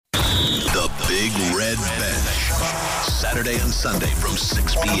The Big Red Bench. Saturday and Sunday from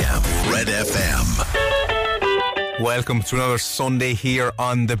 6 p.m. Red FM. Welcome to another Sunday here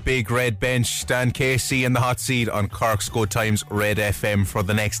on the Big Red Bench. Dan Casey in the hot seat on Cork's Good Times Red FM for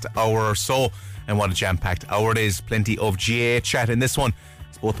the next hour or so. And what a jam-packed hour it is. Plenty of GAA chat in this one,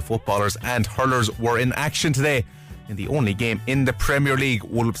 as both the footballers and hurlers were in action today. In the only game in the Premier League,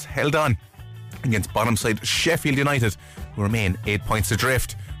 Wolves held on against bottom side Sheffield United, who remain 8 points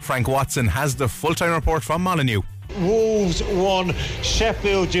adrift. Frank Watson has the full-time report from Molyneux. Wolves 1,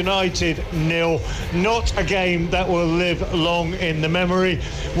 Sheffield United 0. Not a game that will live long in the memory.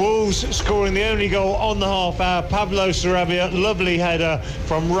 Wolves scoring the only goal on the half hour. Pablo Sarabia, lovely header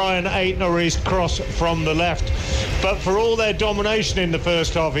from Ryan Aitnour's cross from the left. But for all their domination in the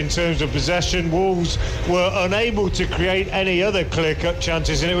first half in terms of possession, Wolves were unable to create any other clear-cut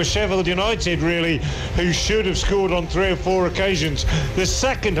chances, and it was Sheffield United really who should have scored on 3 or 4 occasions. The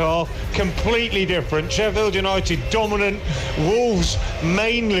second half, completely different. Sheffield United dominant, Wolves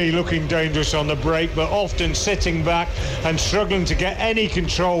mainly looking dangerous on the break, but often sitting back and struggling to get any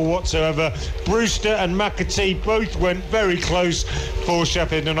control whatsoever. Brewster and McAtee both went very close for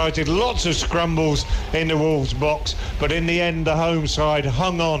Sheffield United. Lots of scrambles in the Wolves box, but in the end the home side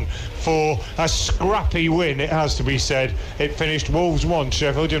hung on for a scrappy win, it has to be said. It finished Wolves 1,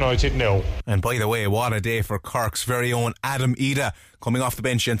 Sheffield United 0. And by the way, what a day for Cork's very own Adam Ida, coming off the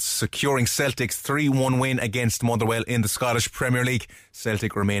bench and securing Celtic's 3-1 win against Motherwell in the Scottish Premier League.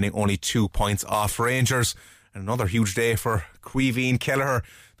 Celtic remaining only 2 points off Rangers. And another huge day for Caoimhín Kelleher,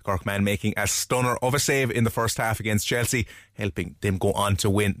 the Cork man making a stunner of a save in the first half against Chelsea, helping them go on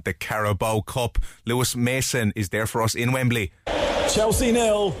to win the Carabao Cup. Lewis Mason is there for us in Wembley. Chelsea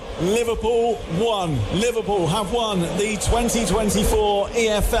 0, Liverpool 1. Liverpool have won the 2024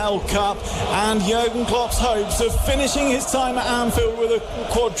 EFL Cup, and Jurgen Klopp's hopes of finishing his time at Anfield with a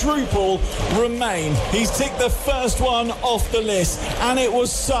quadruple remain. He's ticked the first one off the list, and it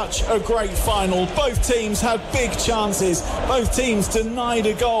was such a great final. Both teams had big chances. Both teams denied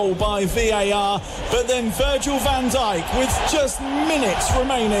a goal by VAR, but then Virgil van Dijk, with just minutes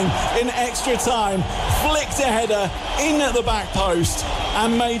remaining in extra time, flicked a header in at the back post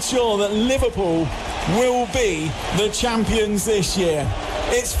and made sure that Liverpool will be the champions this year.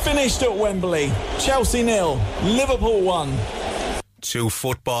 It's finished at Wembley. Chelsea 0, Liverpool 1. To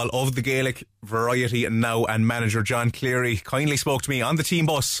football of the Gaelic variety now, and manager John Cleary kindly spoke to me on the team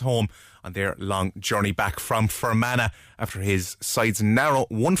bus home on their long journey back from Fermanagh after his side's narrow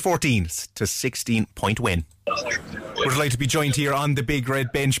 114 to 16 point win. We're delighted to be joined here on the Big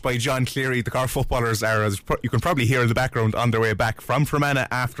Red Bench by John Cleary. The Cork footballers are, as you can probably hear in the background, on their way back from Fermanagh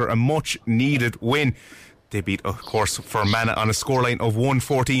after a much needed win. They beat, of course, Fermanagh on a scoreline of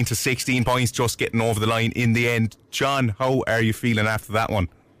 114 to 16 points, just getting over the line in the end. John, how are you feeling after that one?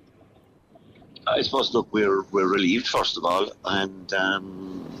 I suppose, look, we're relieved, first of all, and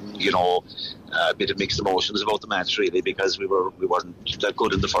a bit of mixed emotions about the match, really, because we weren't that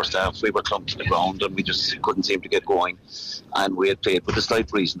good in the first half. We were clumped to the ground and we just couldn't seem to get going, and we had played with a slight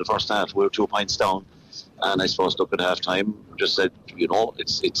breeze in the first half. We were 2 points down, and I suppose, look, at half time just said,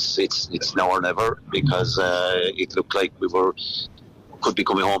 it's now or never, because it looked like we could be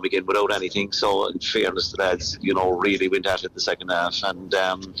coming home again without anything. So in fairness to the lads, really went at it the second half, and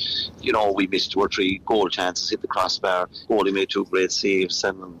we missed 2 or 3 goal chances, hit the crossbar. Goalie made 2 great saves,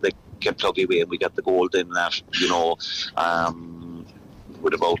 and they kept plugging away, and we got the goal then after,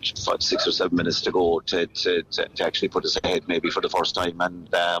 with about 6 or 7 minutes to go to actually put us ahead maybe for the first time,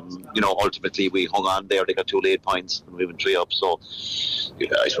 and ultimately we hung on there. They got 2 late points and we went 3 up, so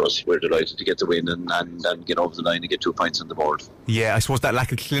I suppose we're delighted to get the win and get over the line and get 2 points on the board. Yeah, I suppose that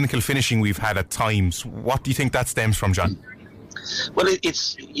lack of clinical finishing we've had at times, what do you think that stems from, John? Well,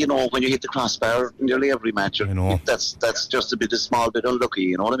 it's when you hit the crossbar nearly every match, that's just a small bit unlucky,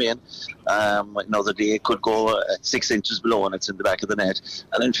 you know what I mean? Another day it could go 6 inches below and it's in the back of the net.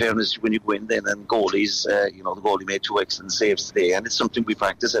 And in fairness, when you go in then, and goalies, the goalie made 2 excellent saves today, and it's something we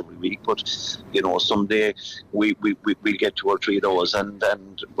practice every week. But someday we get 2 or 3 of those,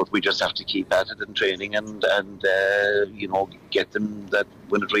 but we just have to keep at it in training and get them that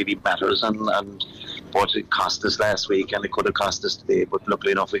when it really matters. And what it cost us last week, and it could have cost us today, but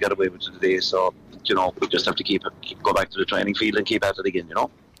luckily enough we got away with it today. So we just have to go back to the training field and keep at it again.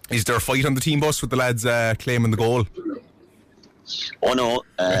 Is there a fight on the team bus with the lads claiming the goal? Oh no,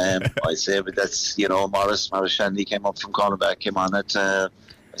 I say, but that's Morris Shanley came up from cornerback, came on it I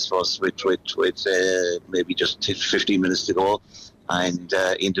suppose with maybe just 15 minutes to go, and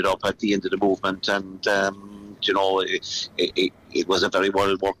ended up at the end of the movement, and it was a very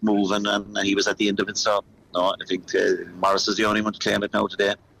well worked move, and he was at the end of it. So no, I think Morris is the only one to claim it now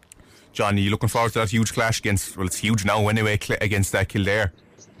today. John, are you looking forward to that huge clash against, well, it's huge now anyway, against Kildare?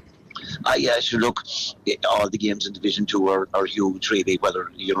 Yeah, sure. Look, all the games in Division 2 are huge, really,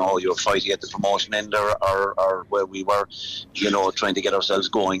 whether, you're fighting at the promotion end or where we were, trying to get ourselves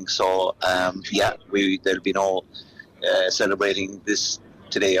going. So, there'll be no celebrating this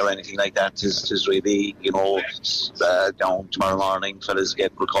today or anything like that. Is really, down tomorrow morning, fellas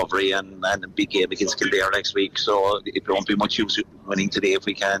get recovery and a big game against Kildare next week. So it won't be much use winning today if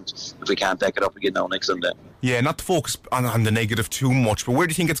we can't back it up again now next Sunday. Yeah, not to focus on the negative too much, but where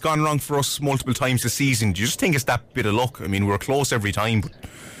do you think it's gone wrong for us multiple times this season? Do you just think it's that bit of luck? I mean, we're close every time, but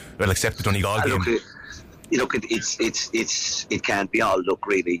well, except the Donegal game. Look, it can't be all luck,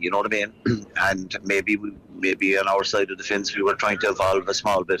 really. You know what I mean? And maybe on our side of the fence, we were trying to evolve a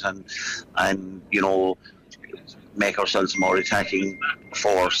small bit and make ourselves more attacking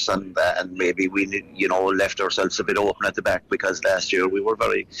force, and maybe we left ourselves a bit open at the back, because last year we were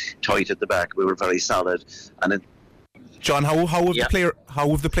very tight at the back. We were very solid. And John, how have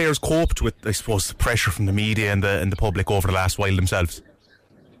the players coped with, I suppose, the pressure from the media and the public over the last while themselves?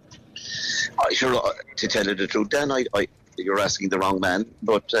 To tell you the truth, Dan, you're asking the wrong man.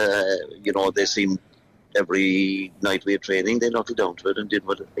 But they seem, every night we had training, they knuckled down to it and did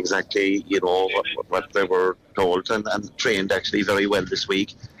what they were told, and trained actually very well this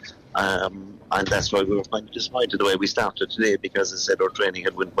week. And that's why we were kind of disappointed the way we started today, because as I said, our training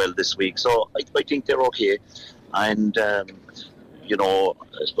had went well this week. So I think they're okay. And I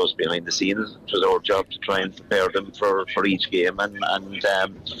suppose behind the scenes, it was our job to try and prepare them for each game. And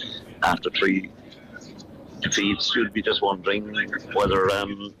after 3 defeats, you'd be just wondering whether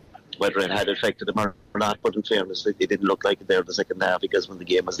it had affected them or not. But in fairness, they didn't look like it there the second half, because when the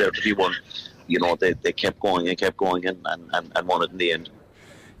game was there to be won, they kept going and won it in the end.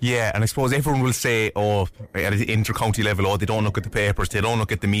 Yeah, and I suppose everyone will say, at the inter-county level, they don't look at the papers, they don't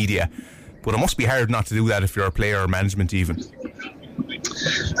look at the media. But it must be hard not to do that if you're a player or management even.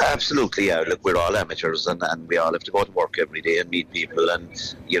 Absolutely, yeah. Look, we're all amateurs, and we all have to go to work every day and meet people, and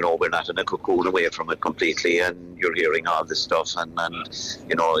we're not in a cocoon away from it completely, and you're hearing all this stuff, and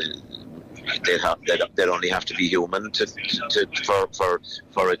they'd only have to be human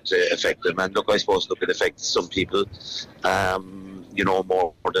for it to affect them. And look, I suppose it affects some people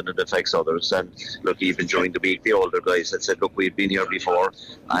more than it affects others. And look, even during the week, the older guys had said, look, we've been here before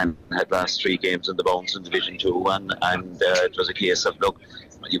and had last 3 games in the bounce in Division 2, and it was a case of, look,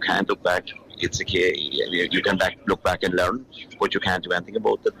 you can't look back. It's a case, you can look back and learn, but you can't do anything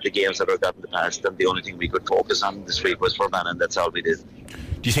about the games that are got in the past. And the only thing we could focus on this week was Fermanagh, and that's all we did.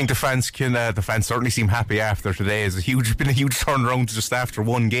 Do you think the fans the fans certainly seem happy after today? It's been a huge turnaround just after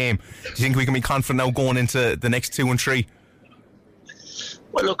one game. Do you think we can be confident now going into the next 2 and 3?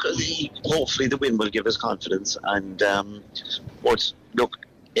 Well, look, hopefully the win will give us confidence, and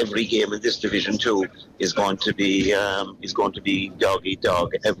every game in this Division 2 is going to be dog eat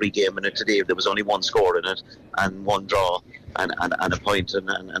dog. Every game in it today, there was only 1 score in it, and 1 draw, and a point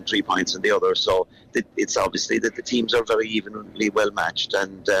and 3 points in the other. So it's obviously that the teams are very evenly well matched,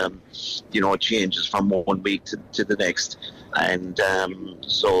 and it changes from one week to the next. And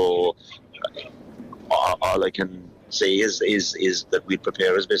so all I can say is that we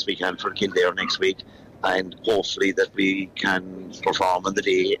prepare as best we can for Kildare next week, and hopefully that we can perform on the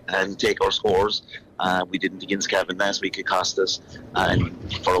day and take our scores. We didn't against Cavan last week, it cost us, and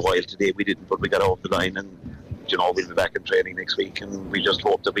for a while today we didn't, but we got off the line, and we'll be back in training next week, and we just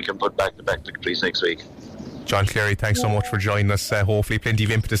hope that we can put back-to-back victories next week. John Cleary, thanks so much for joining us. Hopefully plenty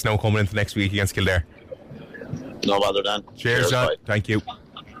of impetus now coming into next week against Kildare. No bother, Dan. Cheers, John. Bye. Thank you.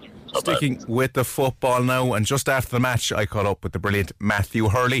 Sticking with the football now, and just after the match I caught up with the brilliant Matthew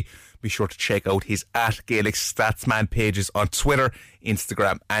Hurley. Be sure to check out his @Gaelic Statsman pages on Twitter,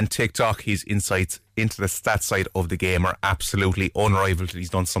 Instagram and TikTok. His insights into the stats side of the game are absolutely unrivaled. He's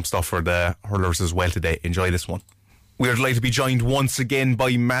done some stuff for the hurlers as well today. Enjoy this one. We are delighted to be joined once again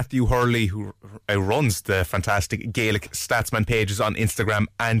by Matthew Hurley, who runs the fantastic Gaelic Statsman pages on Instagram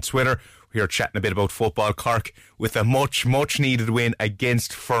and Twitter. We're chatting a bit about football. Cork with a much needed win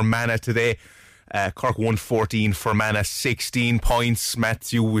against Fermanagh today. Cork won 14, Fermanagh 16 points.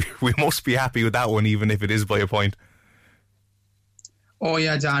 Matthew, we must be happy with that one, even if it is by a point. Oh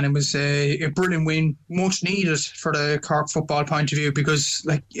yeah, Dan, it was a brilliant win, much needed for the Cork football point of view, because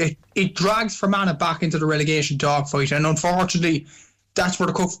it drags Fermanagh back into the relegation dogfight, and unfortunately that's where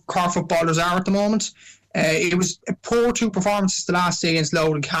the Cork footballers are at the moment. It was a poor 2 performances the last day against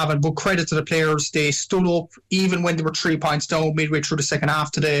Louth and Cavan, but credit to the players, they stood up even when they were 3 points down midway through the second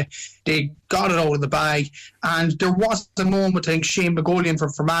half today. They got it out of the bag, and there was a moment, I think Shane McGullion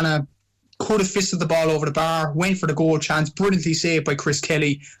from Fermanagh could have fisted the ball over the bar, went for the goal chance, brilliantly saved by Chris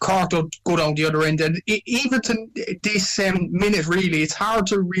Kelly. Cork don't go down the other end. And even to this minute, really, it's hard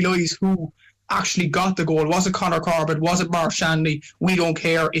to realise who actually got the goal. Was it Conor Corbett? Was it Mark Shanley? We don't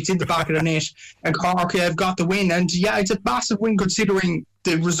care. It's in the back of the net. And Cork have got the win. And yeah, it's a massive win considering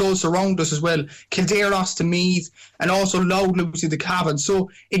the results around us as well. Kildare lost to Meath and also Louth losing to Cavan.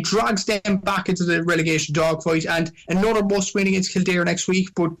 So it drags them back into the relegation dogfight, and another must win against Kildare next week.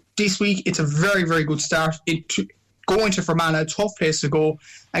 But this week, it's a very, very good start. Going to Fermanagh, a tough place to go,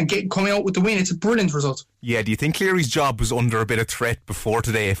 and coming out with the win, it's a brilliant result. Yeah, do you think Cleary's job was under a bit of threat before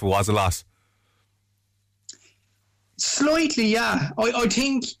today if it was a loss? Slightly, yeah. I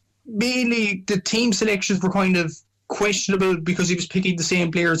think mainly the team selections were kind of questionable because he was picking the same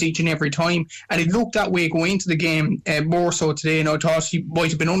players each and every time, and it looked that way going into the game more so today, and I thought he might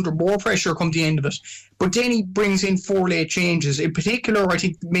have been under more pressure come the end of it. But then he brings in 4 late changes. In particular, I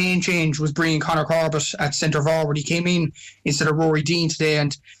think the main change was bringing Conor Corbett at centre forward. He came in instead of Rory Dean today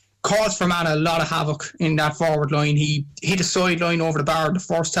and caused Fermanagh a lot of havoc in that forward line. He hit a sideline over the bar in the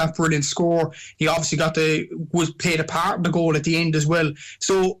first half, brilliant score. He obviously played a part in the goal at the end as well.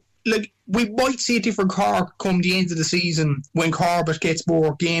 So we might see a different Cork come the end of the season when Corbett gets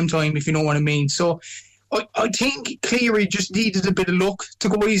more game time, if you know what I mean. So I think Cleary just needed a bit of luck to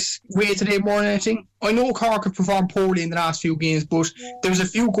go his way today more than anything. I know Cork have performed poorly in the last few games, but there was a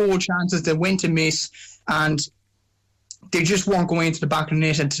few goal chances that went to miss, and they just weren't going into the back of the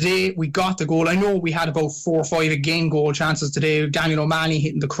net. And today we got the goal. I know we had about 4 or 5 again goal chances today. Daniel O'Malley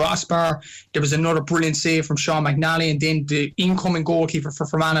hitting the crossbar. There was another brilliant save from Sean McNally, and then the incoming goalkeeper for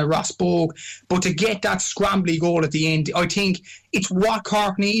Fermanagh, Ross Bogue. But to get that scrambly goal at the end, I think it's what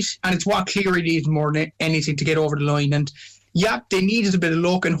Cork need, and it's what Cleary needs more than anything to get over the line. And yeah, they needed a bit of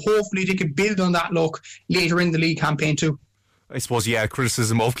luck, and hopefully they can build on that luck later in the league campaign too. I suppose, yeah,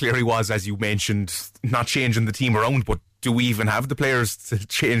 criticism of Cleary was, as you mentioned, not changing the team around, but do we even have the players to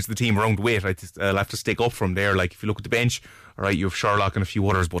change the team around weight? I'll have to stick up from there. Like, if you look at the bench, all right, you have Sherlock and a few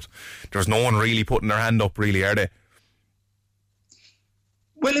others, but there's no one really putting their hand up, really, are they?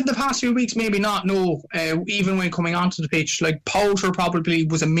 Well, in the past few weeks, maybe not, no. Even when coming onto the pitch, like Poulter probably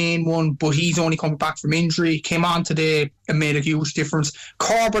was a main one, but he's only coming back from injury. Came on today and made a huge difference.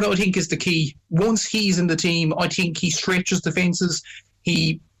 Corbett, I think, is the key. Once he's in the team, I think he stretches defences.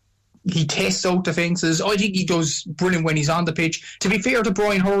 He tests out defences. I think he does brilliant when he's on the pitch. To be fair to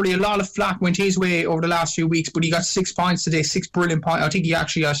Brian Hurley, a lot of flack went his way over the last few weeks, but he got 6 points today, 6 brilliant points. I think he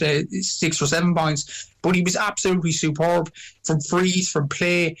actually got 6 or 7 points, but he was absolutely superb from frees, from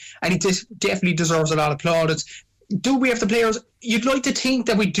play, and he definitely deserves a lot of plaudits. Do we have the players? You'd like to think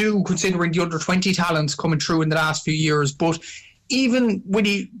that we do, considering the under-20 talents coming through in the last few years, but even when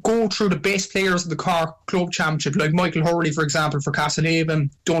you go through the best players of the Cork Club Championship, like Michael Hurley, for example, for Castlehaven,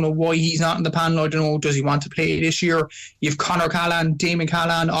 don't know why he's not in the panel. I don't know, does he want to play this year? You've Conor Callan, Damon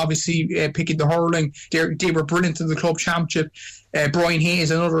Callan, obviously picking the hurling. They were brilliant in the Club Championship. Brian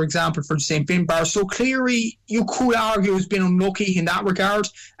Hayes, another example for the St. Finbar. So Cleary, you could argue, has been unlucky in that regard,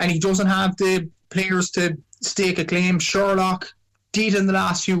 and he doesn't have the players to stake a claim. Sherlock did in the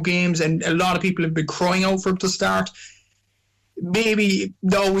last few games, and a lot of people have been crying out for him to start. Maybe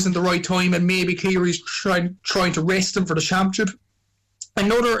now isn't the right time, and maybe Cleary's trying to rest him for the championship.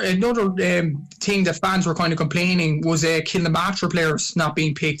 Another thing that fans were kind of complaining was Kilnamatra players not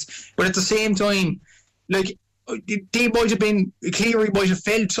being picked. But at the same time, like, they might have been, Cleary might have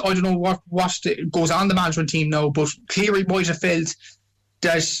felt, I don't know what goes on the management team now, but Cleary might have felt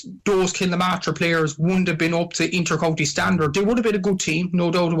that those Kilnamatra players wouldn't have been up to inter-county standard. They would have been a good team,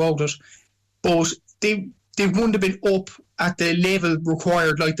 no doubt about it, but they wouldn't have been up at the level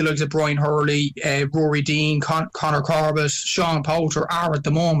required, like the likes of Brian Hurley, Rory Dean, Conor Corbett, Sean Poulter are at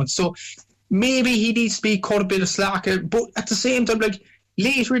the moment. So maybe he needs to be cut a bit of slack. But at the same time, like,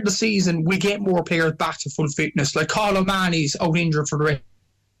 later in the season, we get more players back to full fitness. Like Colin O'Malley's out injured for the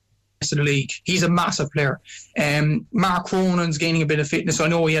rest of the league. He's a massive player. Mark Cronin's gaining a bit of fitness. I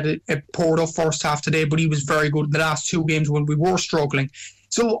know he had a poured up first half today, but he was very good in the last 2 games when we were struggling.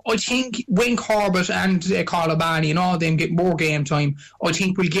 So I think when Corbett and Colin O'Malley and all of them get more game time, I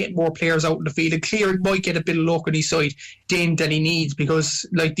think we'll get more players out in the field. And Cleary might get a bit of luck on his side then that he needs, because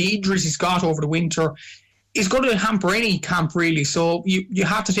like the injuries he's got over the winter is going to hamper any camp really. So you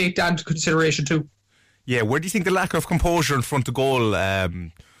have to take that into consideration too. Yeah, where do you think the lack of composure in front of goal,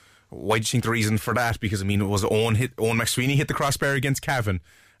 why do you think the reason for that? Because I mean, it was Owen McSweeney hit the crossbar against Cavan,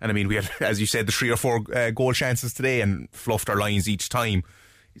 and I mean we had, as you said, the 3 or 4 goal chances today and fluffed our lines each time.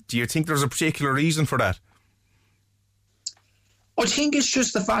 Do you think there's a particular reason for that? I think it's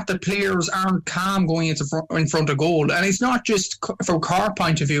just the fact that players aren't calm going in front of goal. And it's not just from Cork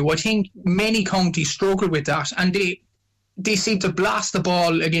point of view. I think many counties struggle with that. And they seem to blast the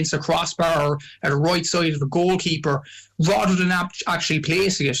ball against the crossbar or at the right side of the goalkeeper rather than actually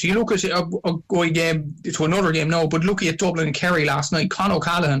placing it. You look at going game to another game now, but looking at Dublin and Kerry last night, Conor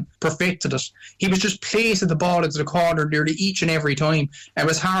O'Callaghan perfected it. He was just placing the ball into the corner nearly each and every time. It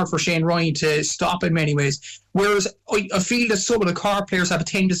was hard for Shane Ryan to stop in many ways. Whereas I feel that some of the Cork players have a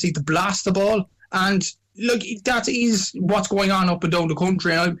tendency to blast the ball. And look, that is what's going on up and down the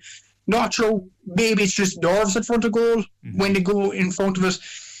country. And I'm not sure, maybe it's just nerves in front of goal. When they go in front of it,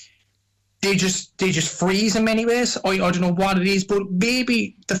 they just freeze in many ways. I don't know what it is, but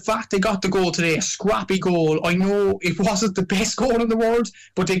maybe the fact they got the goal today, a scrappy goal. I know it wasn't the best goal in the world,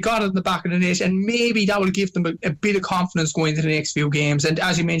 but they got it in the back of the net, and maybe that will give them a bit of confidence going into the next few games. And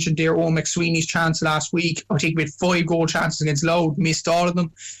as you mentioned there, Owen McSweeney's chance last week, I think we had 5 goal chances against Louth, missed all of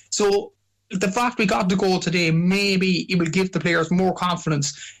them. So the fact we got the goal today, maybe it will give the players more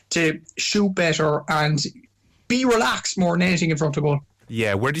confidence to shoot better and be relaxed more than anything in front of goal.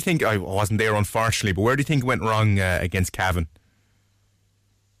 Yeah, where do you think, I wasn't there unfortunately, but where do you think it went wrong against Cavan?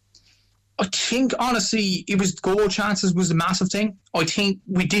 I think, honestly, it was goal chances was the massive thing. I think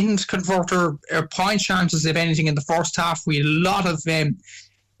we didn't convert our point chances, if anything, in the first half. We had a lot of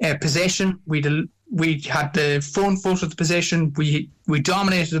possession. We had the front foot of the possession. We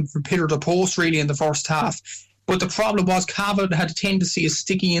dominated them from pillar to post, really, in the first half. But the problem was Cavan had a tendency of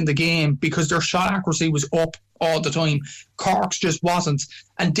sticking in the game because their shot accuracy was up all the time. Cork's just wasn't.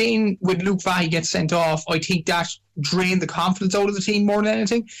 And then when Luke Fahey gets sent off, I think that drained the confidence out of the team more than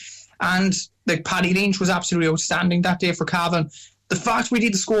anything. And like Paddy Lynch was absolutely outstanding that day for Cavan. The fact we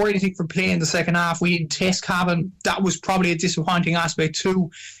didn't score anything from play in the second half, we didn't test Cavan, that was probably a disappointing aspect too.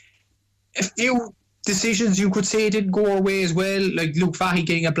 A few decisions you could say didn't go our way as well, like Luke Fahey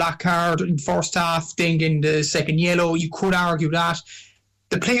getting a black card in the first half, then getting the second yellow. You could argue that.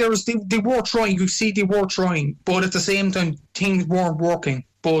 The players, they were trying. You could see they were trying, but at the same time, things weren't working.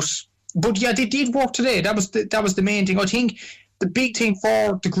 But yeah, they did work today. That was the main thing. I think the big thing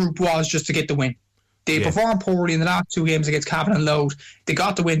for the group was just to get the win. They performed poorly in the last 2 games against Cavan and Louth. They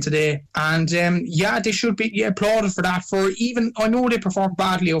got the win today, and they should be applauded for that. For even, I know they performed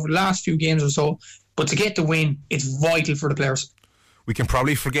badly over the last few games or so, but to get the win, it's vital for the players. We can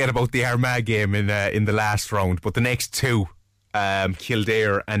probably forget about the Armagh game in the last round, but the next 2,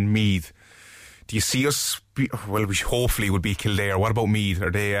 Kildare and Meath. Do you see us? We hopefully would be Kildare. What about Meath?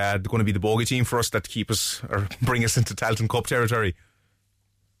 Are they going to be the bogey team for us that keep us or bring us into Tailteann Cup territory?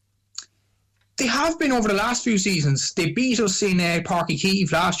 They have been over the last few seasons. They beat us in Páirc Uí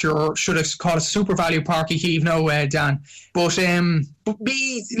Chaoimh last year, or should I call it Super Value Páirc Uí Chaoimh now, Dan. But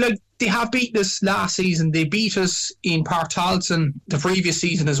they have beaten us last season. They beat us in Páirc Tailteann the previous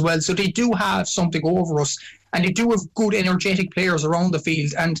season as well. So they do have something over us, and they do have good, energetic players around the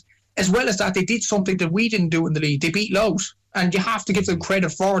field. And as well as that, they did something that we didn't do in the league. They beat Louth. And you have to give them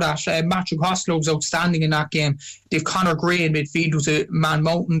credit for that. Matthew Costello was outstanding in that game. They've Conor Gray in midfield, who's a man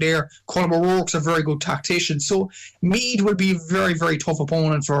mountain there. Colm O'Rourke's a very good tactician. So Meath will be a very, very tough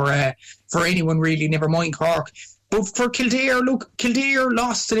opponent for anyone really, never mind Cork. But for Kildare, look, Kildare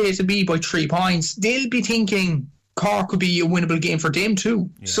lost today to Meath by 3 points. They'll be thinking Cork could be a winnable game for them too.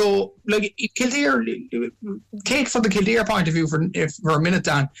 Yeah. So, like, Kildare, take from the Kildare point of view for a minute,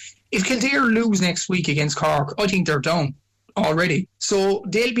 Dan. If Kildare lose next week against Cork, I think they're down already. So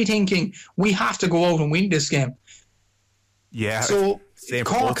they'll be thinking, we have to go out and win this game. Yeah. So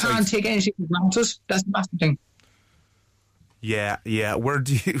Cork can't take anything for granted. That's the massive thing. Yeah. Where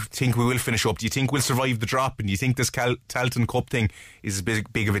do you think we will finish up? Do you think we'll survive the drop? And do you think this Tailteann Cup thing is as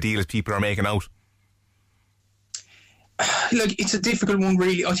big of a deal as people are making out? Look, it's a difficult one,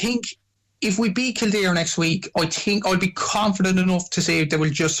 really. I think if we beat Kildare next week, I think I'll be confident enough to say they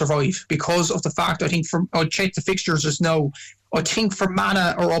will just survive, because of the fact, I think, I checked the fixtures just now, I think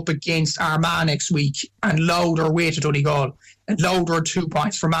Fermanagh are up against Armagh next week, and Louth are away to Donegal, and Louth are on 2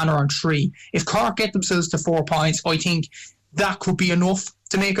 points, Fermanagh are on 3. If Cork get themselves to 4 points, I think that could be enough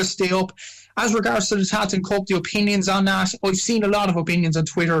to make us stay up. As regards to the Tailteann Cup, the opinions on that, I've seen a lot of opinions on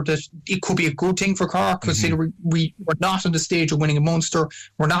Twitter that it could be a good thing for Cork, considering we're not on the stage of winning a Munster,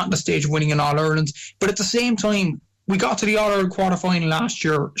 we're not on the stage of winning an All-Ireland, but at the same time, we got to the All-Ireland quarter-final last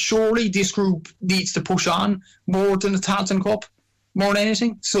year. Surely this group needs to push on more than the Tailteann Cup, more than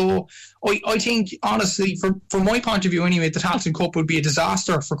anything. So I think, honestly, from my point of view anyway, the Tailteann Cup would be a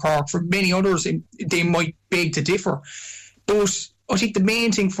disaster for Cork. For many others, they might beg to differ. But I think the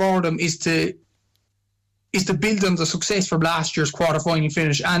main thing for them is to is to build on the success from last year's quarter-final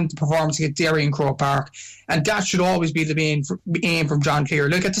finish and the performance against Derry in Croke Park. And that should always be the main aim from John Cleary.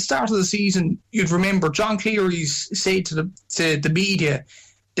 Like at the start of the season, you'd remember John Cleary's said to the media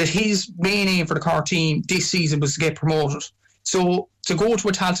that his main aim for the Cork team this season was to get promoted. So to go to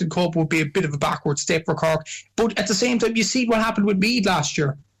a Tailteann Cup would be a bit of a backward step for Cork. But at the same time, you see what happened with Meath last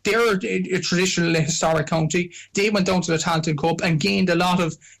year. They're a traditional historic county. They went down to the Tailteann Cup and gained a lot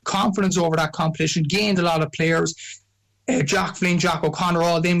of confidence over that competition, gained a lot of players. Jack Flynn, Jack O'Connor,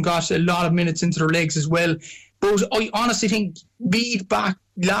 all of them got a lot of minutes into their legs as well. But I honestly think Meath back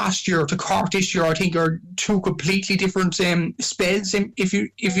last year to Cork this year, I think, are two completely different spells, if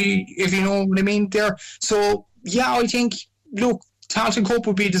you know what I mean there. So, yeah, I think, look, Tailteann Cup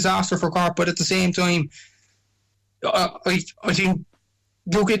would be a disaster for Cork, but at the same time, I think,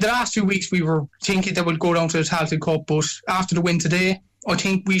 look, in the last 2 weeks we were thinking that we'll go down to the Tailteann Cup, but after the win today, I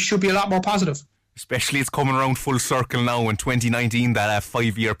think we should be a lot more positive. Especially it's coming around full circle now. In 2019, that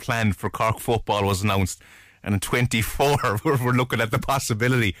 5-year plan for Cork football was announced, and in 24 we're looking at the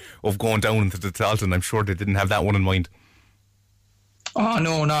possibility of going down into the Tailteann. I'm sure they didn't have that one in mind. Oh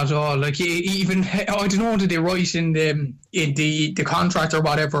no, not at all. Like, even I don't know, did they write in the contract or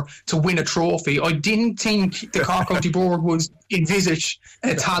whatever to win a trophy? I didn't think the Cork County Board would envisage a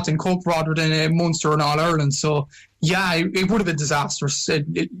Tailteann Cup rather than a Munster and All Ireland. So yeah, it would have been disastrous.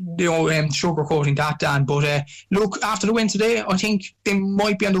 Sugarcoating that, Dan. But look, after the win today, I think they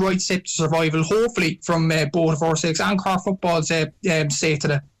might be on the right step to survival. Hopefully, from both of our sakes and Cork football's sake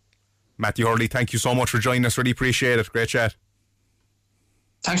today. Matthew Hurley, thank you so much for joining us. Really appreciate it. Great chat.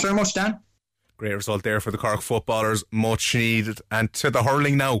 Thanks very much, Dan. Great result there for the Cork footballers, much needed. And to the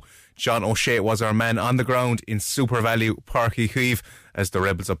hurling now, John O'Shea was our man on the ground in Super Value Páirc Uí Chaoimh as the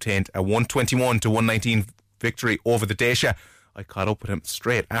Rebels obtained a 121-119 victory over the Daisha. I caught up with him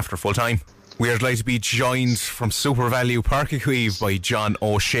straight after full time. We are delighted to be joined from Super Value Páirc Uí Chaoimh by John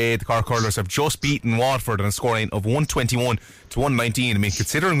O'Shea. The Cork hurlers have just beaten Waterford on a scoreline of 121-119. I mean,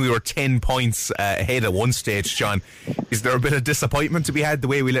 considering we were 10 points ahead at one stage, John, is there a bit of disappointment to be had the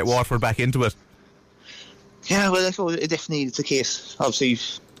way we let Waterford back into it? Yeah, well, I suppose it definitely is the case. Obviously,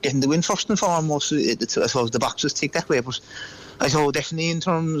 getting the win first and foremost, I suppose the boxes take that way, but I thought definitely in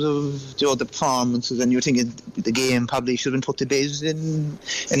terms of the performances, and you're thinking the game probably should have been put to bed in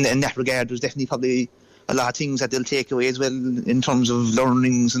that regard. There's definitely probably a lot of things that they'll take away as well in terms of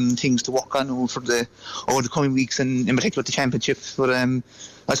learnings and things to work on over the coming weeks, and in particular the championship. But I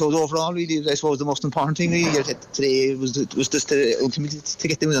suppose overall, really, I suppose the most important thing really today was just to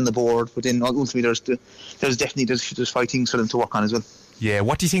get the win on the board. But then ultimately there's definitely 5 things for them to work on as well. Yeah,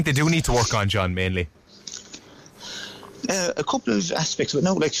 what do you think they do need to work on, John, mainly? A couple of aspects of it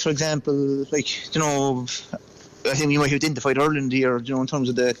now, like for example, I think we might have identified Ireland here, in terms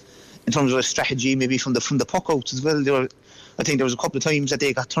of a strategy, maybe from the puck outs as well. I think there was a couple of times that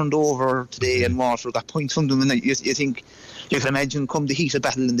they got turned over today, and Waterford got points from them. And you think you can imagine come the heat of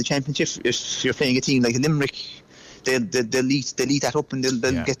battle in the championship, if you're playing a team like Limerick, they'll eat that up and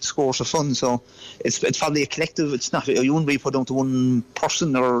they'll get scores for fun. So it's probably a collective. It's not, you wouldn't be put down to one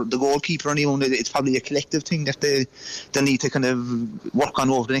person or the goalkeeper or anyone. It's probably a collective thing that they'll need to kind of work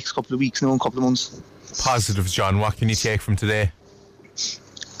on over the next couple of weeks, and couple of months. Positives, John. What can you take from today?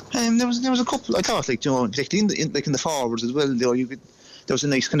 There was a couple. I thought, particularly in the forwards as well. There was a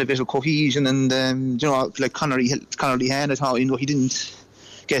nice kind of bit of cohesion, and like Conor Lehan, I thought he didn't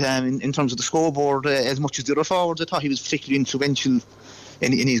get in terms of the scoreboard as much as the other forwards. I thought he was particularly influential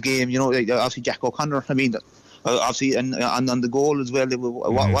in his game. Obviously Jack O'Connor. I mean, obviously, and on the goal as well.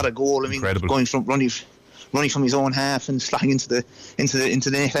 What a goal! I mean, incredible. Going from running from his own half and sliding into the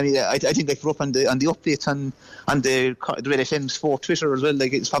net. I mean, I think we're up on the updates on the Red FM Sport Twitter as well.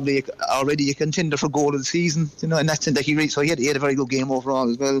 Like, it's probably already a contender for goal of the season. And that's it. Like, he had a very good game overall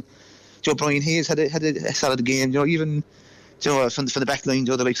as well. Brian Hayes had a solid game. Even from the back line,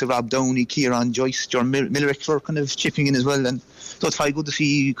 the likes of Rob Downey, Kieran Joyce, John Millerick were kind of chipping in as well. And so it's very good to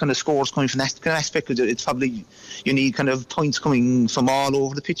see kind of scores coming from that kind of aspect. It's probably, you need kind of points coming from all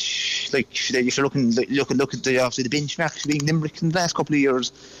over the pitch. Like, if you're looking at obviously the benchmark being Limerick in the last couple of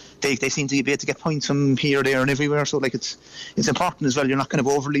years, they seem to be able to get points from here, there and everywhere. So like it's important as well. You're not kind of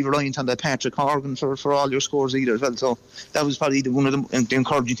overly reliant on the Patrick Horgan for all your scores either as well. So that was probably one of the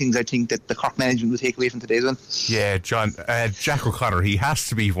encouraging things I think that the Cork management will take away from today as well. Yeah, John, Jack O'Connor, he has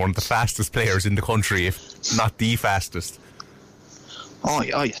to be one of the fastest players in the country, if not the fastest. Oh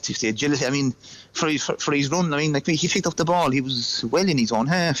yeah, just the agility. I mean, for his run, I mean, like, he picked up the ball, he was well in his own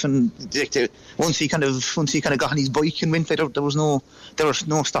half, and once he kind of got on his bike and went, there was no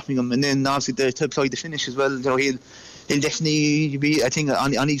stopping him. And then obviously to apply the finish as well, he'll definitely be, I think,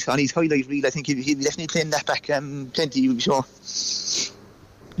 on his highlight reel, I think he'll be definitely playing that back plenty, you'll be sure.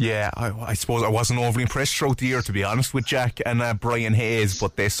 Yeah, I suppose I wasn't overly impressed throughout the year, to be honest, with Jack and Brian Hayes,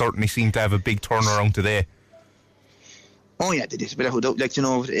 but they certainly seem to have a big turnaround today. Oh yeah, they did, without a doubt. Like, you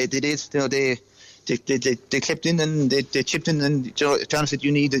know, they did. You know, they clipped in and they chipped in, and, you know, to be honest,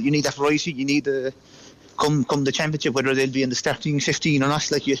 you need that variety. You need come the championship, whether they'll be in the starting 15 or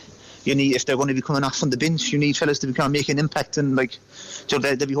not. Like, you need, if they're going to be coming off from the bench, you need fellas to be kind of making an impact, and, like, you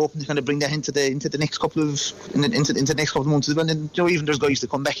know, they'll be hoping to kind of bring that into the next couple of into the next couple of months as well. And, you know, even there's guys to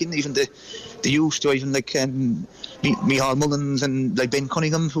come back in, even the youth, you know, even like Micheál Mullins and like Ben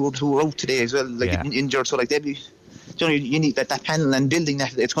Cunningham who were out today as well, like injured. So like they'll be, you know, you need that panel, and building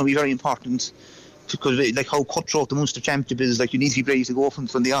that, it's going to be very important, because like how cutthroat the Munster Championship is, like you need to be ready to go from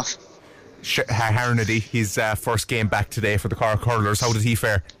the off. Harnedy, his first game back today for the Cork hurlers, how did he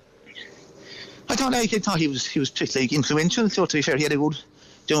fare? I thought he was particularly influential. So to be fair, he had a good,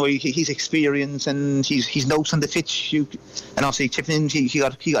 you know, he's experienced and he's notes on the pitch. And obviously chipping in, I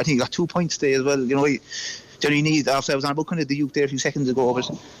think he got 2 points today as well. You know, you need, after I was on about kind of the youth there a few seconds ago, but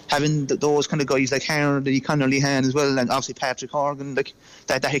having those kind of guys like Harnedy, Conor Lehan as well, and obviously Patrick Horgan, like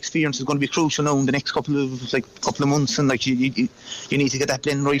that experience is going to be crucial now in the next couple of months, and like you need to get that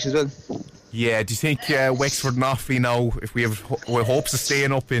blend right as well. Yeah, do you think Wexford and Offaly now, if we have hopes of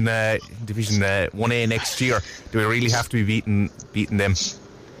staying up in Division 1A next year, do we really have to be beating them?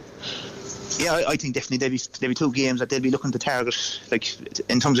 Yeah, I think definitely there'll be 2 games that they'll be looking to target, like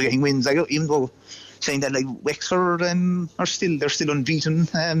in terms of getting wins. Like, even though saying that, like, Wexford they're still unbeaten.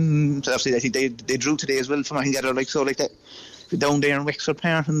 Obviously I think they drew today as well from what I can gather, like, so like that down there in Wexford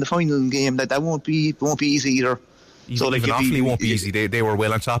Park in the final game, that won't be easy either. So like, even Offaly won't be easy. They were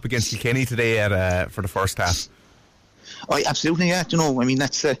well on top against Kilkenny today for the first half. Oh, absolutely, yeah. You know, I mean,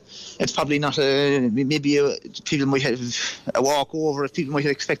 that's it's probably not maybe people might have a walkover if people might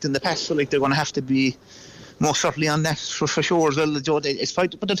have expected in the past. So like, they're going to have to be most certainly on that for sure as well. It's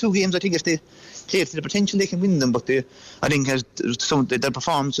fight, but the 2 games, I think, if they play to the potential, they can win them. But I think as some of their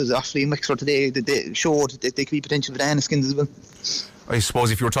performances, Offaly and Wexford today, they showed that they could be potential banana skins as well. I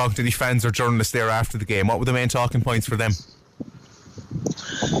suppose if you were talking to the fans or journalists there after the game, what were the main talking points for them?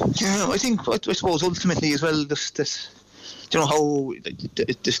 Yeah, I suppose ultimately as well, this you know, how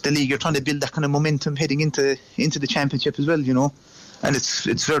the league, you're trying to build that kind of momentum heading into the championship as well, you know, and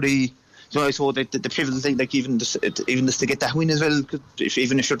it's very, you know, I suppose the pivotal thing, like even just to get that win as well,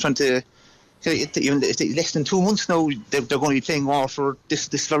 even if you're trying to, even if it's less than 2 months now, they're going to be playing Waterford,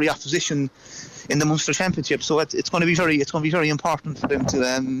 this very opposition in the Munster Championship, so it's going to be very important for them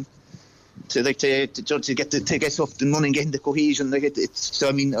to get up and running, getting the cohesion. Like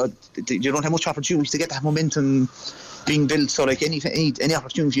I mean, you don't have much opportunity to get that momentum being built. So like any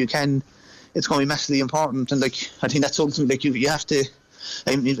opportunity you can, it's going to be massively important. And like I think that's ultimately, like you have to.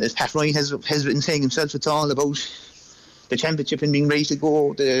 I mean, as Pat Ryan has been saying himself, it's all about the championship and being ready to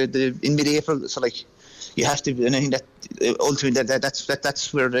go in mid-April. So like you have to, and I think that ultimately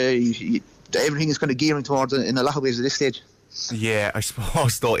that's where everything is kind of gearing towards in a lot of ways at this stage. Yeah, I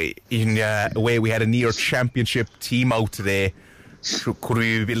suppose though, in a way we had a near championship team out today. Could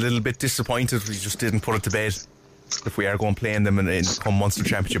we be a little bit disappointed if we just didn't put it to bed? If we are going playing them in come Munster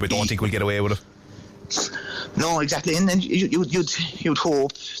Championship, I don't think we'll get away with it. No, exactly, and then you'd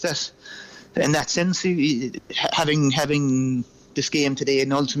hope that in that sense, having this game today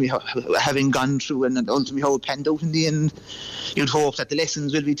and ultimately having gone through and ultimately how it panned out in the end, you'd hope that the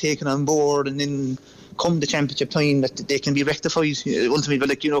lessons will be taken on board, and then come the championship time that they can be rectified ultimately. But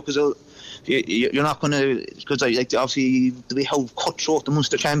like, you know, because you're not going to, because like obviously the way how cutthroat the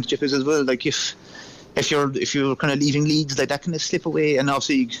Munster Championship is as well, like if you're kind of leaving leagues like that kind of slip away, and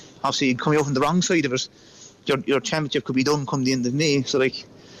obviously coming out on the wrong side of it, your championship could be done come the end of May. So like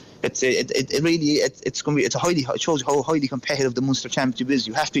it's going to be, it shows how highly competitive the Munster Championship is.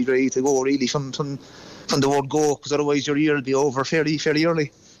 You have to be ready to go really from the word go, because otherwise your year will be over fairly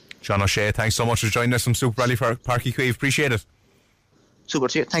early. John O'Shea, thanks so much for joining us from Super Rally for Páirc Uí Chaoimh. Appreciate it. Super,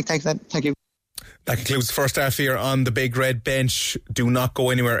 thank you. That concludes the first half here on the Big Red Bench. Do not go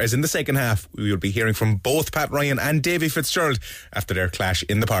anywhere, as in the second half we will be hearing from both Pat Ryan and Davy Fitzgerald after their clash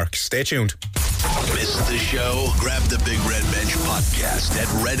in the park. Stay tuned. Missed the show? Grab the Big Red Bench podcast at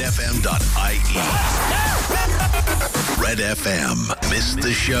redfm.ie. Red FM. Missed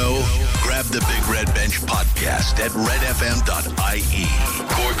the show? Grab the Big Red Bench podcast at redfm.ie.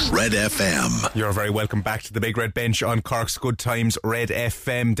 Cork's Red FM. You're very welcome back to the Big Red Bench on Cork's Good Times Red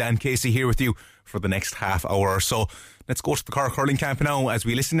FM. Dan Casey here with you for the next half hour or so. Let's go to the Cork hurling camp now as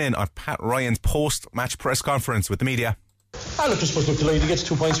we listen in on Pat Ryan's post-match press conference with the media. Look, I suppose, delighted to get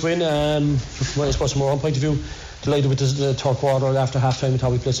 2 points win. I suppose from our own point of view, delighted with the third quarter. After half-time, we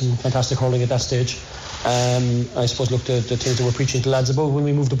thought we played some fantastic hurling at that stage. I suppose, look, the things that we're preaching to lads about when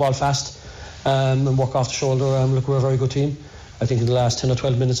we move the ball fast and work off the shoulder, look, we're a very good team. I think in the last 10 or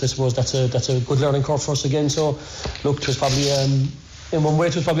 12 minutes, I suppose that's a good learning curve for us again. So, look, it was probably, in one way,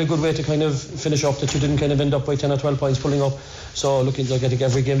 it was probably a good way to kind of finish up, that you didn't kind of end up by 10 or 12 points pulling up. So, look, I think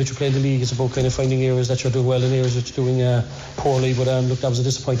every game that you play in the league is about kind of finding areas that you're doing well and areas that you're doing poorly. But, look, that was a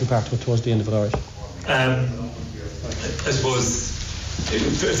disappointing part of it towards the end of it, all right. I suppose a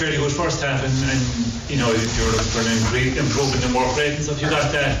fairly good first half, and you know, you're for an improvement in work rate and stuff, you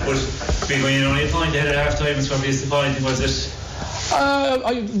got that, but being when you only a point ahead at half time is probably disappointing, was it?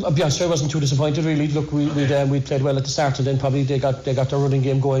 I'll be honest, I wasn't too disappointed really. Look, we played well at the start, and then probably they got their running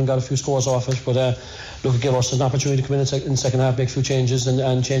game going, got a few scores off it, but look, it gave us an opportunity to come in the second half, make a few changes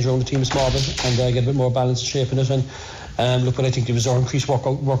and change around the team a small bit and get a bit more balance and shape in it. And look, but I think there was our increased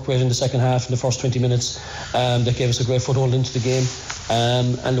work rate in the second half, in the first 20 minutes, that gave us a great foothold into the game.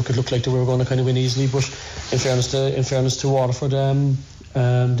 And look, it looked like they were going to kind of win easily, but in fairness to Waterford,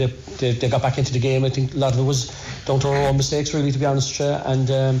 they got back into the game. I think a lot of it was down to our own mistakes, really, to be honest with you,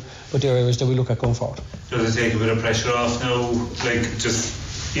 and but there are areas that we look at going forward. Does it take a bit of pressure off now, like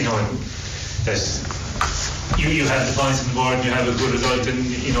just, you know, that you have the points on the board and you have a good result, and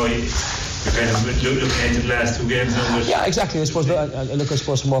you know, you're kind of looking into the last two games now? Yeah, exactly. I suppose,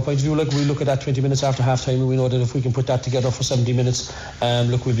 from our point of view, we look at that 20 minutes after half time, and we know that if we can put that together for 70 minutes,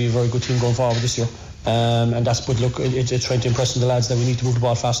 look, we'll be a very good team going forward this year. And that's, but look, it's trying to impress the lads that we need to move the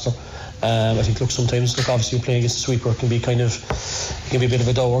ball faster. I think, look, sometimes, look, obviously you're playing against a sweeper, it can be a bit of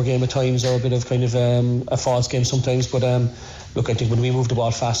a dour game at times, or a bit of kind of a false game sometimes, but look, I think when we moved the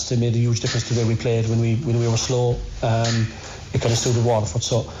ball fast, it made a huge difference to the way we played. When we were slow, it kind of suited Waterford.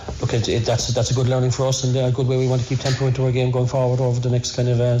 So look, that's a good learning for us, and a good way we want to keep tempo into our game going forward over the next kind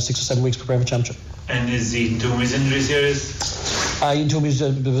of 6 or 7 weeks preparing for championship. And is Ethan Toomey's injury serious? Ethan Toomey's a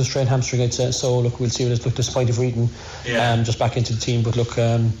bit of a strained hamstring, I'd say. So look, we'll see what it's look disappointed for Ethan, just back into the team. But look,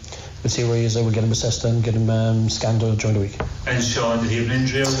 we'll see where he is. We'll get him assessed and get him scanned during the week. And Sean, did he have an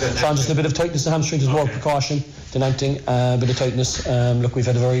injury? Sean, just a bit of tightness in the hamstring, just more precaution than anything. A bit of tightness. Look, we've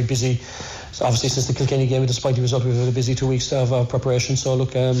had a very busy, obviously since the Kilkenny game, a disappointing result, we've had a busy 2 weeks of preparation. So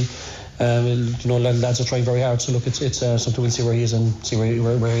look, you know, lads are trying very hard. So look, it's something we'll see where he is and see where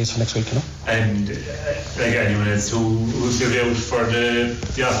he is for next week. You know. And like anyone else who's going to be out for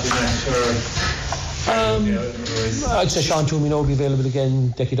the afternoon match, or? I'd say Sean Toomey will be available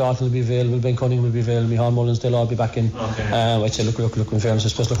again. Decky Dalton will be available. Ben Cunningham will be available. Micheál Mullins, they'll all be back in. I'd say look. In fairness, I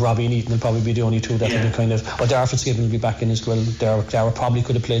suppose Robbie and Ethan will probably be the only two that will be kind of. Or Darragh Fitzgibbon will be back in as well. Darragh probably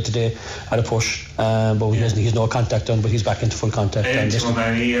could have played today at a push, but he's no contact done. But he's back into full contact. Timo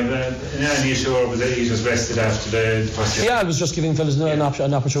Manny, any issue, or was it he just rested after the first game? Yeah, I was just giving fellas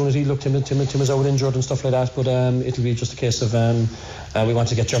an opportunity. Look, Tim is out injured and stuff like that, but it'll be just a case of we want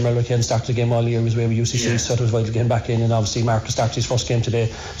to get Jeremy again, start the game all year. He was away with UCC, so it was vital to get him back in, and obviously Marcus started his first game today,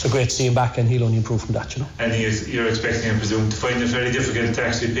 so great to see him back, and he'll only improve from that, you know. And you're expecting, I presume, to find it very difficult to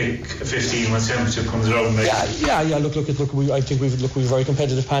actually pick a 15 once championship comes around. Like. Yeah. Look. I think we've a very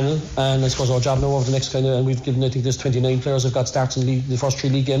competitive panel, and I suppose our job now over the next kind of, and we've given, I think there's 29 players have got starts in the first 3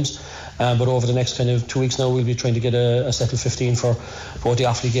 league games, but over the next kind of 2 weeks now, we'll be trying to get a settled 15 for both the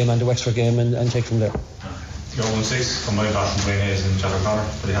Offaly game and the Wexford game, and take from there. Your 1-6 combined back from Wayne Hayes and Chatler Connor,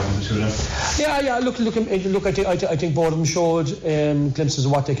 but they haven't the two of them. Yeah. Look. I think both of them showed glimpses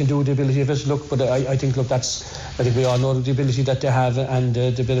of what they can do, the ability of it. Look, but I think we all know the ability that they have and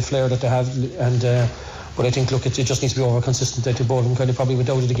the bit of flair that they have, and. But I think, look, it just needs to be over consistent. I think both of them kind of probably went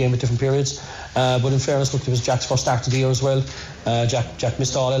out of the game at different periods. But in fairness, look, it was Jack's first start of the year as well. Jack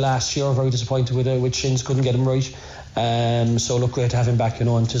missed all of last year, very disappointed with shins, couldn't get him right. So look, great to have him back, you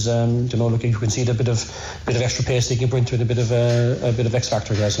know, and tis, you know, look, you can see the bit of extra pace he can bring to it, a bit of X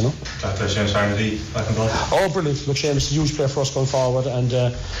factor, guys, you know. Seamus Harnedy back on board. Oh, brilliant! Look, Seamus is a huge player for us going forward, and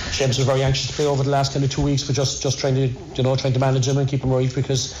Seamus was very anxious to play over the last kind of 2 weeks, but just trying to manage him and keep him right,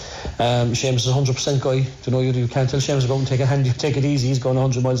 because Seamus is a 100% guy. You know, you can't tell Seamus about and take it easy. He's going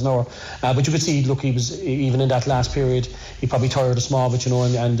 100 miles an hour, but you could see, look, he was even in that last period, he probably tired a small bit, you know,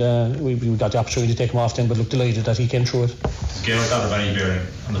 and we got the opportunity to take him off then, but look, delighted that he came through it. Does a game like that have any bearing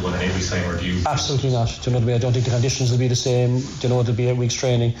on the one in 8 weeks' time, or do you? Absolutely not. Do you know what I mean? I don't think the conditions will be the same. Do you know, there'll be 8 weeks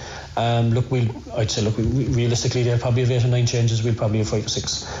training. I'd say realistically they'll probably have 8 or 9 changes. We'll probably have 5 or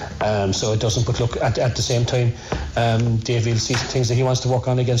 6. So it doesn't. But look, at the same time, Dave will see things that he wants to work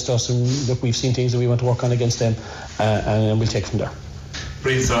on against us, and look, we've seen things that we want to work on against them, and we'll take from there.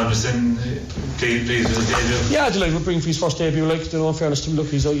 Brian Saunderson, pleased with the debut? Yeah, delighted with Brian for his first debut. Like, you know, in fairness to him, look,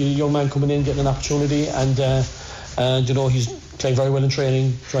 he's a young man coming in, getting an opportunity, and and he's playing very well in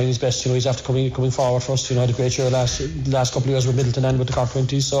training, trying his best. He's after coming forward for us. Had a great year last couple of years with Middleton and with the Cork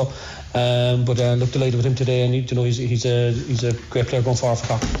 20s. So, but look delighted with him today, and he's a great player going forward for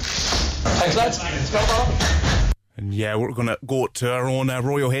Cork. Thanks, lads. And yeah, we're going to go to our own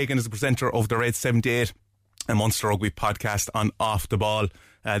Roy O'Hagan is the presenter of the Red 78 and Munster Rugby podcast on Off the Ball.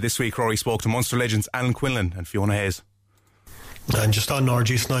 This week, Rory spoke to Munster legends Alan Quinlan and Fiona Hayes. And just on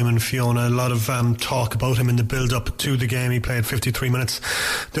RG Snyman, Fiona, a lot of talk about him in the build-up to the game. He played 53 minutes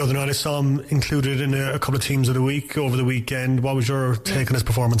the other night. I saw him included in a couple of teams of the week over the weekend. What was your take on his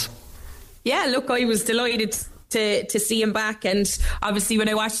performance? Yeah, look, I was delighted to see him back, and obviously when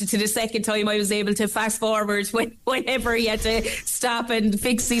I watched it to the second time I was able to fast forward whenever he had to stop and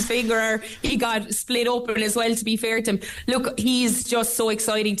fix his finger, or he got split open as well, to be fair to him. Look, he's just so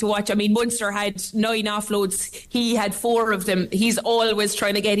exciting to watch. I mean, Munster had 9 offloads, he had 4 of them. He's always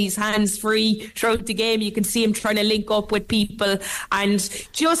trying to get his hands free throughout the game. You can see him trying to link up with people, and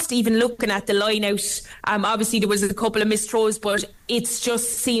just even looking at the line out, obviously there was a couple of missed throws, but it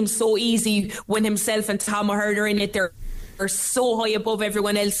just seems so easy when himself and Tom O'Hare are in it. They're so high above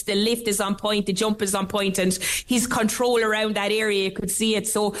everyone else. The lift is on point, the jump is on point, and his control around that area, you could see it.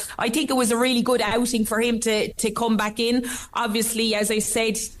 So I think it was a really good outing for him to come back in. Obviously, as I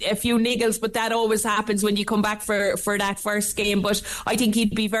said, a few niggles, but that always happens when you come back for that first game. But I think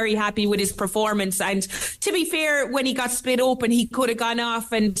he'd be very happy with his performance. And to be fair, when he got split open, he could have gone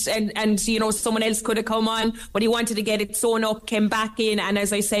off and someone else could have come on, but he wanted to get it sewn up, came back in, and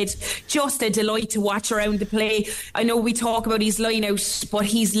as I said, just a delight to watch around the play. I know we talk about his line out, but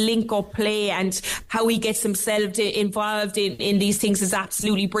his link up play and how he gets himself involved in these things is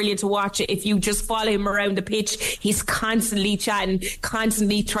absolutely brilliant to watch. If you just follow him around the pitch, he's constantly chatting,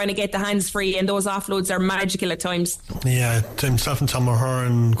 constantly trying to get the hands free, and those offloads are magical at times. Yeah, himself and Tom O'Hare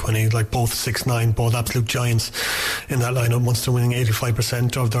and Quinny, like both 6'9", both absolute giants in that lineup. Munster winning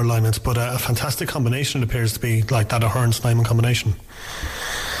 85% of their lineups, but a fantastic combination it appears to be, like that O'Hare and Snyman combination.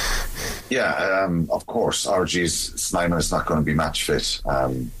 Yeah, of course, RG's Snyman is not going to be match fit.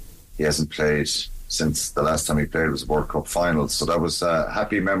 He hasn't played since the last time he played was World Cup final, so that was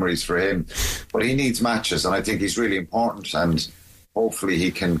happy memories for him. But he needs matches, and I think he's really important, and hopefully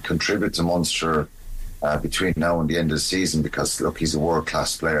he can contribute to Munster between now and the end of the season, because, look, he's a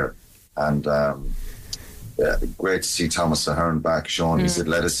world-class player. And great to see Thomas Ahern back showing his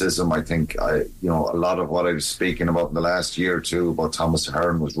athleticism. I think a lot of what I was speaking about in the last year or two about Thomas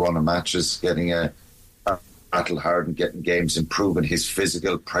Ahern was running matches, getting a battle hard and getting games, improving his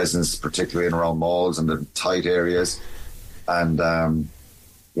physical presence, particularly in around mauls and the tight areas. And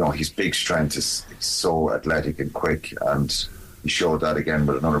his big strength is so athletic and quick, and he showed that again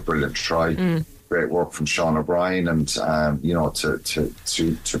with another brilliant try. Great work from Sean O'Brien, and to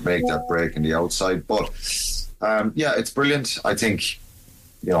make that break in the outside. But it's brilliant. I think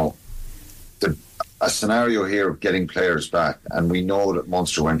a scenario here of getting players back, and we know that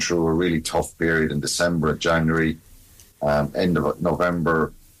Munster went through a really tough period in December and January, end of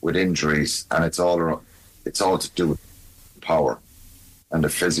November with injuries, and it's all to do with power and the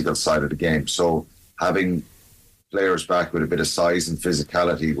physical side of the game. So having players back with a bit of size and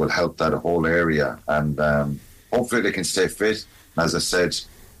physicality will help that whole area, and hopefully they can stay fit. As I said,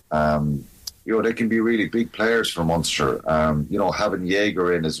 they can be really big players for Munster. Having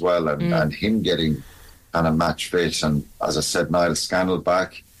Jaeger in as well, and him getting kind of match fit, and as I said, Niall Scannell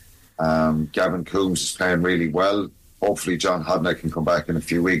back. Gavin Coombs is playing really well. Hopefully John Hodnett can come back in a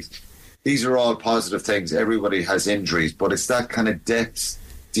few weeks. These are all positive things. Everybody has injuries, but it's that kind of depth,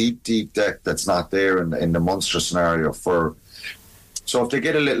 deep depth that's not there in the Munster scenario. So if they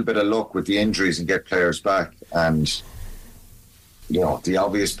get a little bit of luck with the injuries and get players back, and the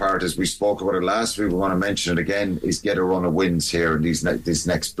obvious part, as we spoke about it last week, we want to mention it again, is get a run of wins here in this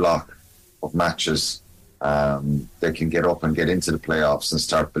next block of matches. They can get up and get into the playoffs and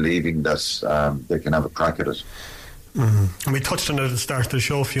start believing that they can have a crack at it. And we touched on it at the start of the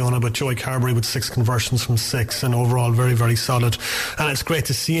show, Fiona, but Joey Carberry with 6 conversions from 6, and overall very, very solid. And it's great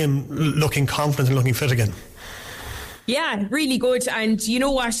to see him looking confident and looking fit again. Yeah, really good. And you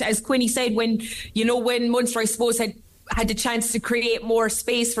know what, as Quinny said, when Munster, I suppose, had the chance to create more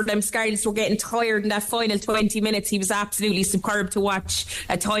space for them, Scarlets were getting tired in that final 20 minutes. He was absolutely superb to watch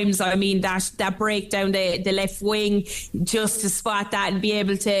at times. I mean, that break down the left wing, just to spot that and be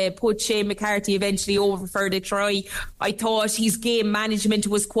able to put Shane McCarthy eventually over for the try. I thought his game management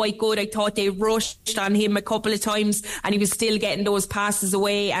was quite good. I thought they rushed on him a couple of times and he was still getting those passes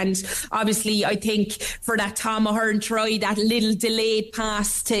away. And obviously, I think for that Tom Ahern try, that little delayed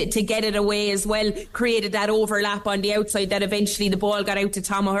pass to get it away as well, created that overlap on the outside that eventually the ball got out to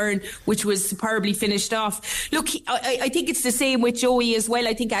Tom Ahern, which was superbly finished off. Look, I think it's the same with Joey as well.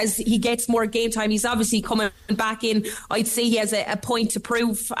 I think as he gets more game time, he's obviously coming back in. I'd say he has a point to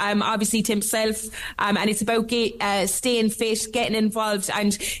prove, obviously to himself, and it's about staying fit, getting involved,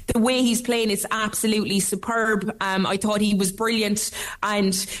 and the way he's playing is absolutely superb. I thought he was brilliant,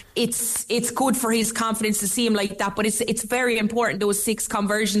 and it's good for his confidence to see him like that, but it's very important, those 6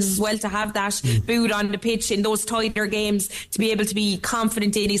 conversions as well, to have that boot on the pitch in those tighter games, to be able to be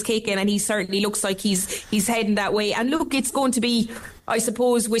confident in his kicking, and he certainly looks like he's heading that way. And look, it's going to be, I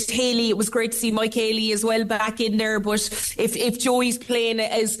suppose, with Haley, it was great to see Mike Haley as well back in there, but if Joey's playing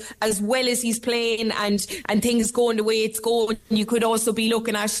as well as he's playing and things going the way it's going, you could also be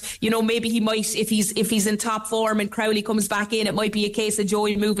looking at, maybe he might, if he's in top form and Crowley comes back in, it might be a case of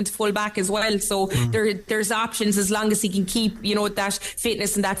Joey moving to full back as well. So there's options as long as he can keep that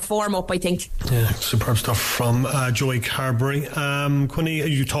fitness and that form up, I think. Yeah, superb stuff from Joey Carberry. Quinny,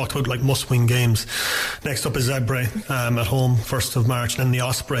 you talked about must-win games. Next up is Zebre at home, 1st of March, and then the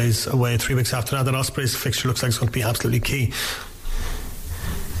Ospreys away 3 weeks after that. That Ospreys fixture looks like it's going to be absolutely key.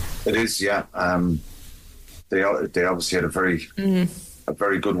 It is, yeah. They obviously had a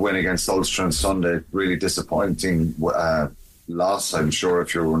very good win against Ulster on Sunday. Really disappointing loss, I'm sure,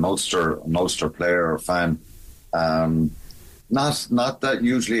 if you're an Ulster player or fan. Not that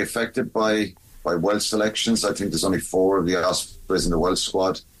usually affected by Welsh selections. I think there's only 4 of the Ospreys in the Welsh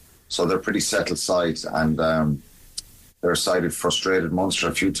squad, so they're pretty settled side, and they're sided frustrated Munster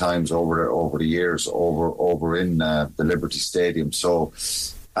a few times over the years over in the Liberty Stadium. So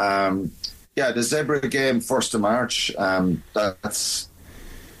the Zebra game 1st of March, that's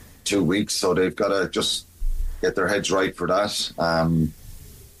 2 weeks, so they've got to just get their heads right for that.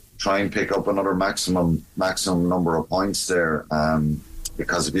 Try and pick up another maximum number of points there,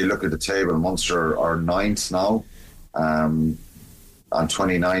 because if you look at the table, Munster are 9th now on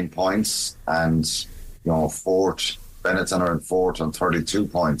 29 points, and 4th Benetton are in 4th on 32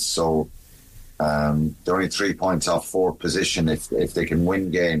 points, so they're only 3 points off 4th position if they can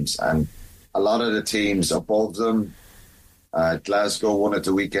win games. And a lot of the teams above them, Glasgow won at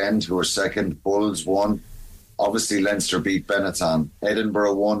the weekend, who were 2nd, Bulls won, obviously Leinster beat Benetton,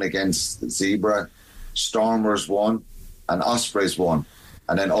 Edinburgh won against Zebra, Stormers won, and Ospreys won,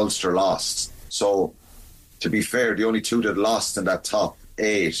 and then Ulster lost. So to be fair, the only 2 that lost in that top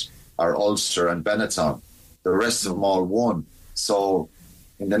 8 are Ulster and Benetton. The rest of them all won. So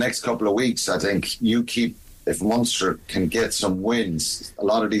in the next couple of weeks, I think if Munster can get some wins, a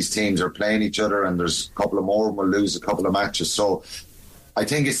lot of these teams are playing each other, and there's a couple of more and will lose a couple of matches. So I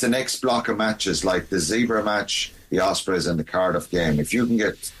think it's the next block of matches, like the Zebra match, the Ospreys, and the Cardiff game. If you can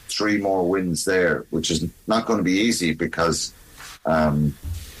get 3 more wins there, which is not going to be easy because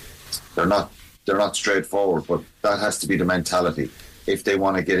they're not straightforward, but that has to be the mentality if they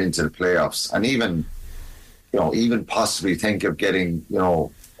want to get into the playoffs, and even possibly think of getting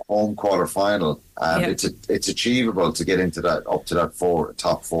home quarter final. It's achievable to get into that, up to that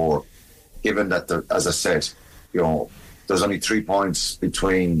top 4, given that as I said, there's only 3 points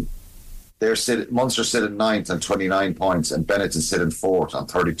between. Munster sit in 9th on 29 points, and Benetton sit in 4th on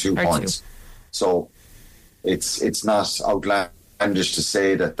 32 points. So it's not outlandish to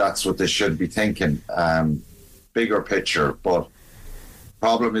say that that's what they should be thinking. Bigger picture, but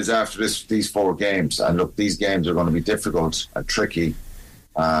problem is after these 4 games, and look, these games are going to be difficult and tricky.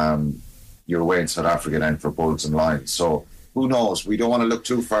 You're away in South Africa then for Bulls and Lions, so who knows? We don't want to look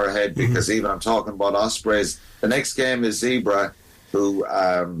too far ahead, because even I'm talking about Ospreys. The next game is Zebra, who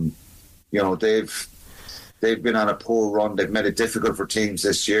they've been on a poor run. They've made it difficult for teams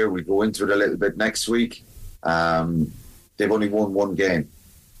this year. We go into it a little bit next week. They've only won 1 game.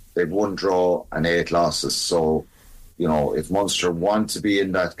 They've 1 draw and 8 losses. So if Munster want to be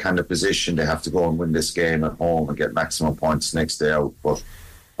in that kind of position, they have to go and win this game at home and get maximum points next day out. But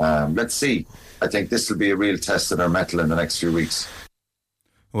let's see. I think this will be a real test of their mettle in the next few weeks.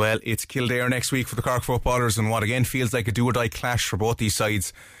 Well, it's Kildare next week for the Cork footballers, and what again feels like a do-or-die clash for both these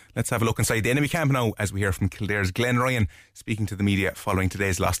sides. Let's have a look inside the enemy camp now, as we hear from Kildare's Glenn Ryan speaking to the media following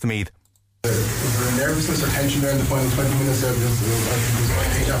today's loss to Meath. Was there nervousness or tension there in the final 20 minutes there? Because I think it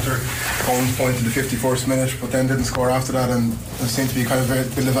was 8 after Holmes point in the 51st minute, but then didn't score after that, and there seemed to be kind of a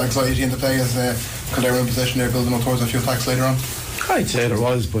bit of anxiety in the play as Kildare were in possession there, building up towards a few attacks later on. I'd say there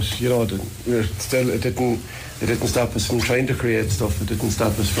was, but it didn't stop us from trying to create stuff. It didn't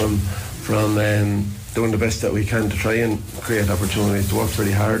stop us from doing the best that we can to try and create opportunities. To work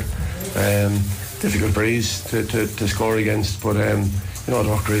really hard. Difficult breeze to score against, but it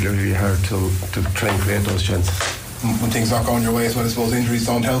worked really, really hard to try and create those chances. when things not going your way as well. I suppose injuries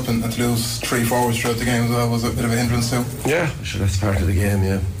don't help, and to lose 3 forwards throughout the game as well was a bit of a hindrance too. Yeah, sure, that's part of the game.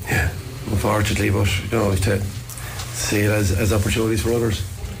 Yeah, unfortunately, but we have to see it as opportunities for others.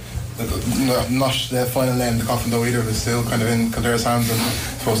 Not the final nail in the coffin though either. It's still kind of in Kildare's hands, and I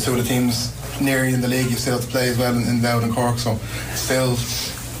suppose 2 of the teams nearly in the league you still have to play as well in Louth and Cork, so still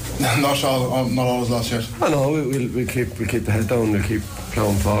not all is lost yet. I know we'll keep the head down, we'll keep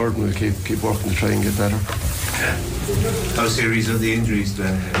ploughing forward, and we'll keep working to try and get better. How serious are the injuries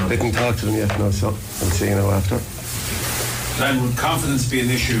then? Didn't talk to them yet, no, so I'll see after. Then would confidence be an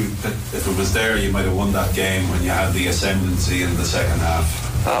issue that if it was there you might have won that game when you had the ascendancy in the second half?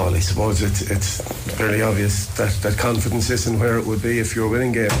 Well, I suppose it's fairly obvious that confidence isn't where it would be if you're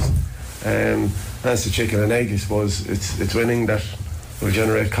winning games. That's the chicken and egg, I suppose. It's winning that will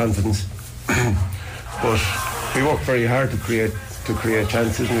generate confidence. But we worked very hard to create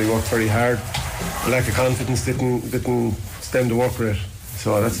chances, and we worked very hard. The lack of confidence didn't stem the work rate,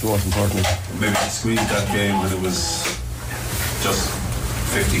 so that's the most important. Maybe you squeezed that game when it was just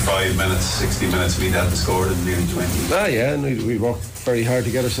 55 minutes, 60 minutes, we'd have to score in nearly 20. And we worked very hard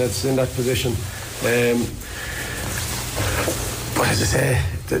to get ourselves in that position. But as I say,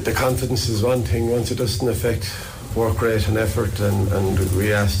 the confidence is one thing. Once it doesn't affect work rate and effort, and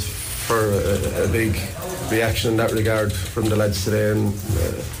we asked for a big reaction in that regard from the lads today, and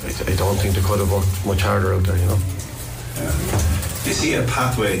I don't think they could have worked much harder out there, Do you see a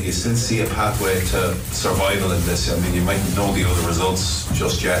pathway? Do you still see a pathway to survival in this? I mean, you might know the other results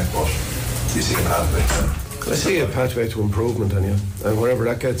just yet, but do you see a pathway to? I see a pathway to improvement, and wherever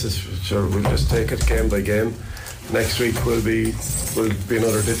that gets us, sure, we'll just take it game by game. Next week will be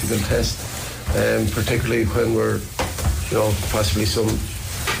another difficult test, particularly when we're, possibly some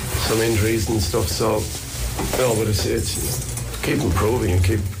injuries and stuff. So, but it's keep improving and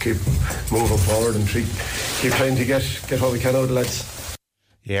keep moving forward and keep trying to get what we can out of the lads.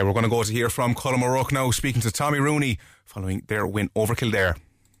 Yeah, we're going to go to hear from Colin O'Rourke now, speaking to Tommy Rooney following their win over Kildare.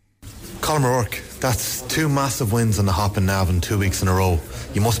 Colin O'Rourke, that's 2 massive wins on the hop in Navan 2 weeks in a row.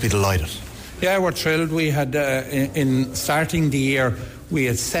 You must be delighted. Yeah, we're thrilled. We had, in starting the year, we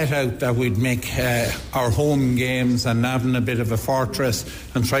had set out that we'd make our home games and Navan a bit of a fortress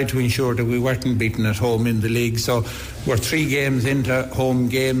and try to ensure that we weren't beaten at home in the league. So we're 3 games into home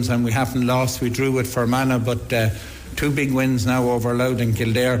games and we haven't lost. We drew with Fermanagh, but 2 big wins now over Louth and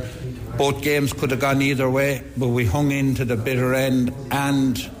Kildare. Both games could have gone either way, but we hung into the bitter end,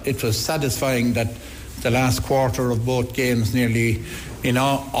 and it was satisfying that the last quarter of both games nearly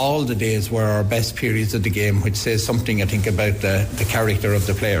all the days were our best periods of the game, which says something, I think, about the character of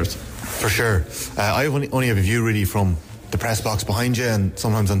the players. For sure. I only have a view really from the press box behind you and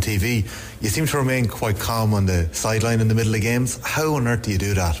sometimes on TV. You seem to remain quite calm on the sideline in the middle of games. How on earth do you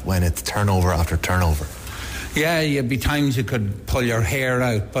do that when it's turnover after turnover? Yeah, there'd be times you could pull your hair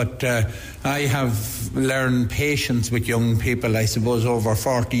out, but I have learned patience with young people, I suppose, over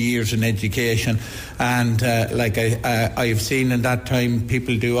 40 years in education, and I've seen in that time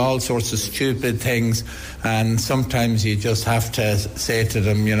people do all sorts of stupid things, and sometimes you just have to say to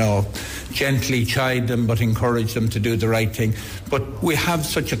them, gently chide them but encourage them to do the right thing. But we have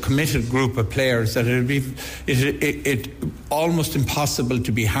such a committed group of players that it almost impossible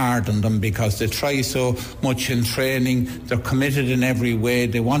to be hard on them, because they try so much in training, they're committed in every way,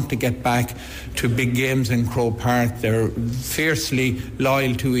 they want to get back to big games in Croke Park, they're fiercely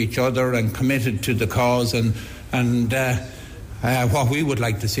loyal to each other and committed to the cause, and what we would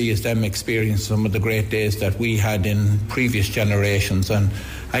like to see is them experience some of the great days that we had in previous generations, and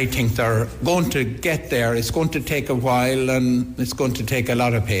I think they're going to get there. It's going to take a while, and it's going to take a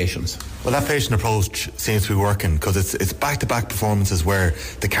lot of patience. Well, that patient approach seems to be working, because it's back-to-back performances where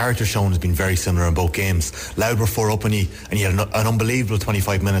the character shown has been very similar in both games. Louth were 4 up on you, and you had an unbelievable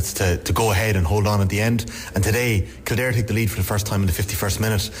 25 minutes to go ahead and hold on at the end. And today, Kildare take the lead for the first time in the 51st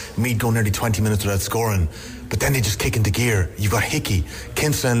minute. Meath go nearly 20 minutes without scoring. But then they just kick into gear. You've got Hickey,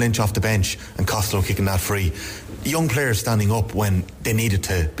 Kinsella and Lynch off the bench, and Costello kicking that free. Young players standing up when they needed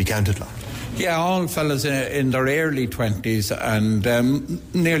to be counted. Yeah, all fellas in their early 20s, and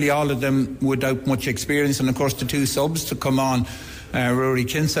nearly all of them without much experience. And of course the 2 subs to come on, Rory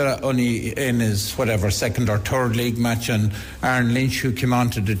Kinsella only in his second or third league match, and Aaron Lynch, who came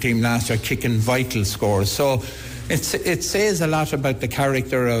onto the team last year, kicking vital scores. So it says a lot about the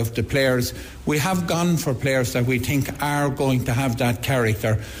character of the players. We have gone for players that we think are going to have that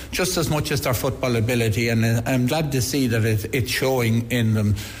character just as much as their football ability, and I'm glad to see that it's showing in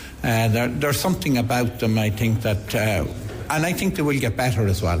them. There's something about them, I think, that I think they will get better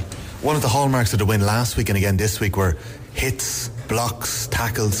as well. One of the hallmarks of the win last week and again this week were hits, blocks,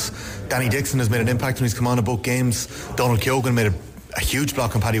 tackles. Danny Dixon has made an impact when he's come on in both games. Donald Keoghan made a huge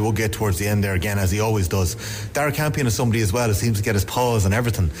block on Paddy Woodgate towards the end there again, as he always does. Derek Campion is somebody as well who seems to get his paws and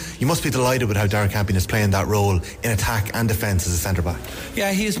everything. You must be delighted with how Derek Campion is playing that role in attack and defence as a centre-back.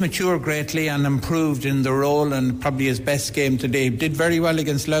 Yeah, he's matured greatly and improved in the role, and probably his best game today. Did very well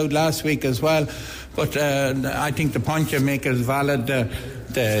against Louth last week as well, but I think the point you make is valid.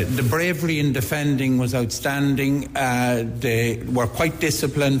 The bravery in defending was outstanding. They were quite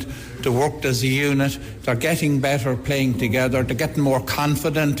disciplined. They worked as a unit. They're getting better playing together. They're getting more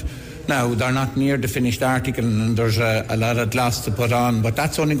confident. Now, they're not near the finished article, and there's a lot of gloss to put on, but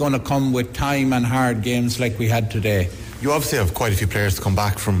that's only going to come with time and hard games like we had today. You obviously have quite a few players to come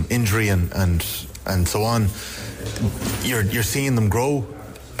back from injury and so on. You're seeing them grow.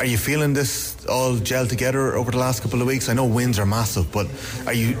 Are you feeling this all gel together over the last couple of weeks? I know wins are massive, but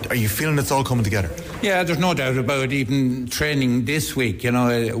are you feeling it's all coming together? Yeah, there's no doubt about it. Even training this week, you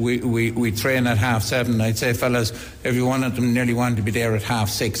know, we train at 7:30. I'd say, fellas, every one of them nearly wanted to be there at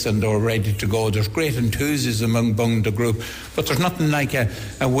 6:30 and they're ready to go. There's great enthusiasm among the group, but there's nothing like a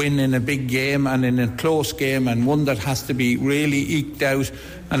win in a big game and in a close game, and one that has to be really eked out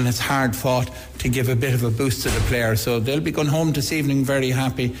and it's hard fought to give a bit of a boost to the players. So they'll be going home this evening very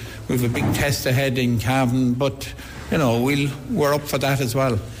happy. We've a big test ahead in Cavan, but you know, we're up for that as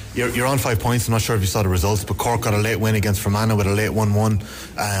well. You're on 5 points. I'm not sure if you saw the results, but Cork got a late win against Fermanagh with a late 1-1,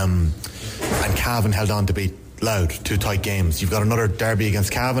 and Cavan held on to beat Louth. 2 tight games. You've got another derby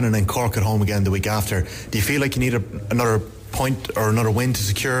against Cavan and then Cork at home again the week after. Do you feel like you need another point or another win to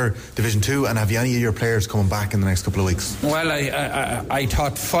secure Division 2, and have you any of your players coming back in the next couple of weeks? Well, I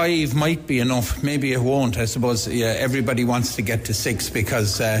thought 5 might be enough. Maybe it won't. I suppose everybody wants to get to 6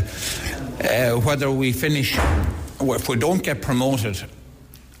 because whether we finish, if we don't get promoted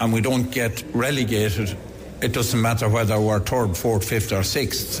and we don't get relegated, it doesn't matter whether we're 3rd, 4th, 5th or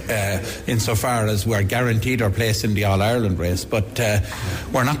 6th insofar as we're guaranteed our place in the All-Ireland race. But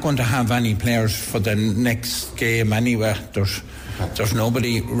we're not going to have any players for the next game anyway. There's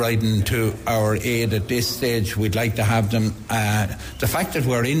nobody riding to our aid at this stage. We'd like to have them. The fact that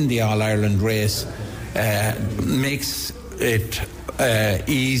we're in the All-Ireland race makes it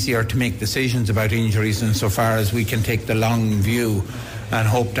easier to make decisions about injuries insofar as we can take the long view and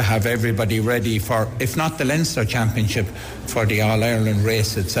hope to have everybody ready for, if not the Leinster Championship, for the All-Ireland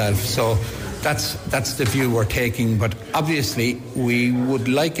race itself. So that's the view we're taking. But obviously we would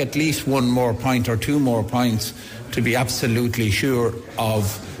like at least 1 more point or 2 more points to be absolutely sure of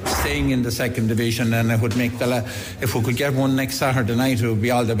staying in the 2nd division, and it would make if we could get one next Saturday night, it would be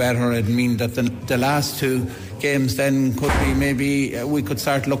all the better. It'd mean that the last 2 games then could be, maybe we could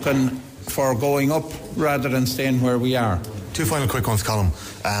start looking for going up rather than staying where we are. 2 final quick ones, Colm.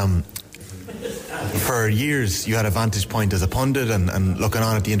 For years you had a vantage point as a pundit and looking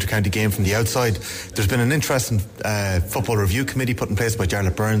on at the inter-county game from the outside. There's been an interesting football review committee put in place by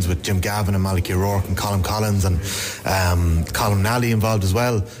Jarlath Burns with Jim Gavin and Malachy O'Rourke and Colm Collins and Colm Nally involved as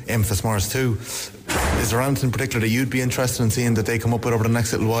well, Emphas Morris too. Is there anything in particular that you'd be interested in seeing that they come up with over the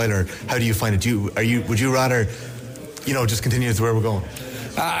next little while, or how do you find it? Would you rather, just continue as where we're going?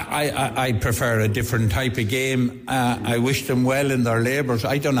 I prefer a different type of game. I wish them well in their labours.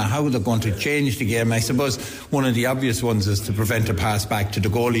 I don't know how they're going to change the game. I suppose one of the obvious ones is to prevent a pass back to the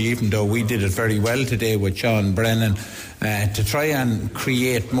goalie, even though we did it very well today with Sean Brennan, to try and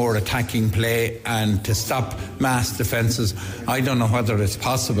create more attacking play and to stop mass defences. I don't know whether it's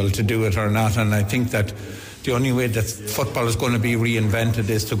possible to do it or not, and I think that the only way that football is going to be reinvented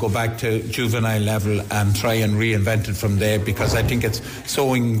is to go back to juvenile level and try and reinvent it from there, because I think it's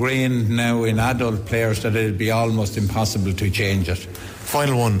so ingrained now in adult players that it'll be almost impossible to change it.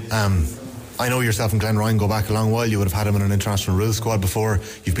 Final one. I know yourself and Glenn Ryan go back a long while. You would have had him in an international rules squad before.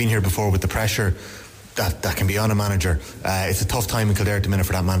 You've been here before with the pressure that can be on a manager. It's a tough time in Kildare at the minute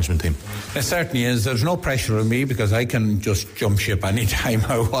for that management team. It certainly is. There's no pressure on me because I can just jump ship anytime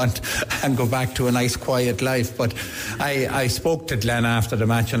I want and go back to a nice quiet life. But I spoke to Glenn after the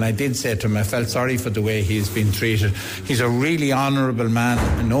match and I did say to him I felt sorry for the way he's been treated. He's a really honourable man.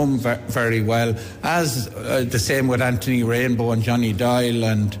 I know him very well, as the same with Anthony Rainbow and Johnny Doyle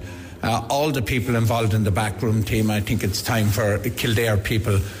and all the people involved in the backroom team. I think it's time for Kildare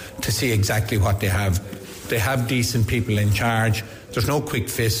people to see exactly what they have. They have decent people in charge. There's no quick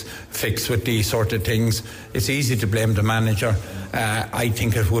fix with these sort of things. It's easy to blame the manager. I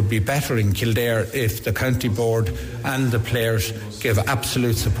think it would be better in Kildare if the county board and the players give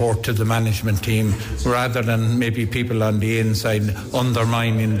absolute support to the management team, rather than maybe people on the inside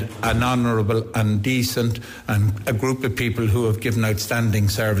undermining an honourable and decent and a group of people who have given outstanding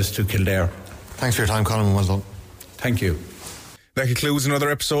service to Kildare. Thanks for your time, Colin, and well done. Thank you. That concludes another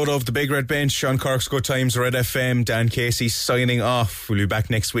episode of The Big Red Bench on Cork's Good Times Red FM. Dan Casey signing off. We'll be back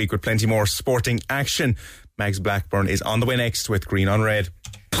next week with plenty more sporting action. Mags Blackburn is on the way next with Green on Red.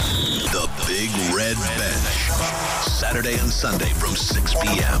 The Big Red Bench. Saturday and Sunday from 6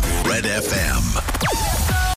 p.m. Red FM.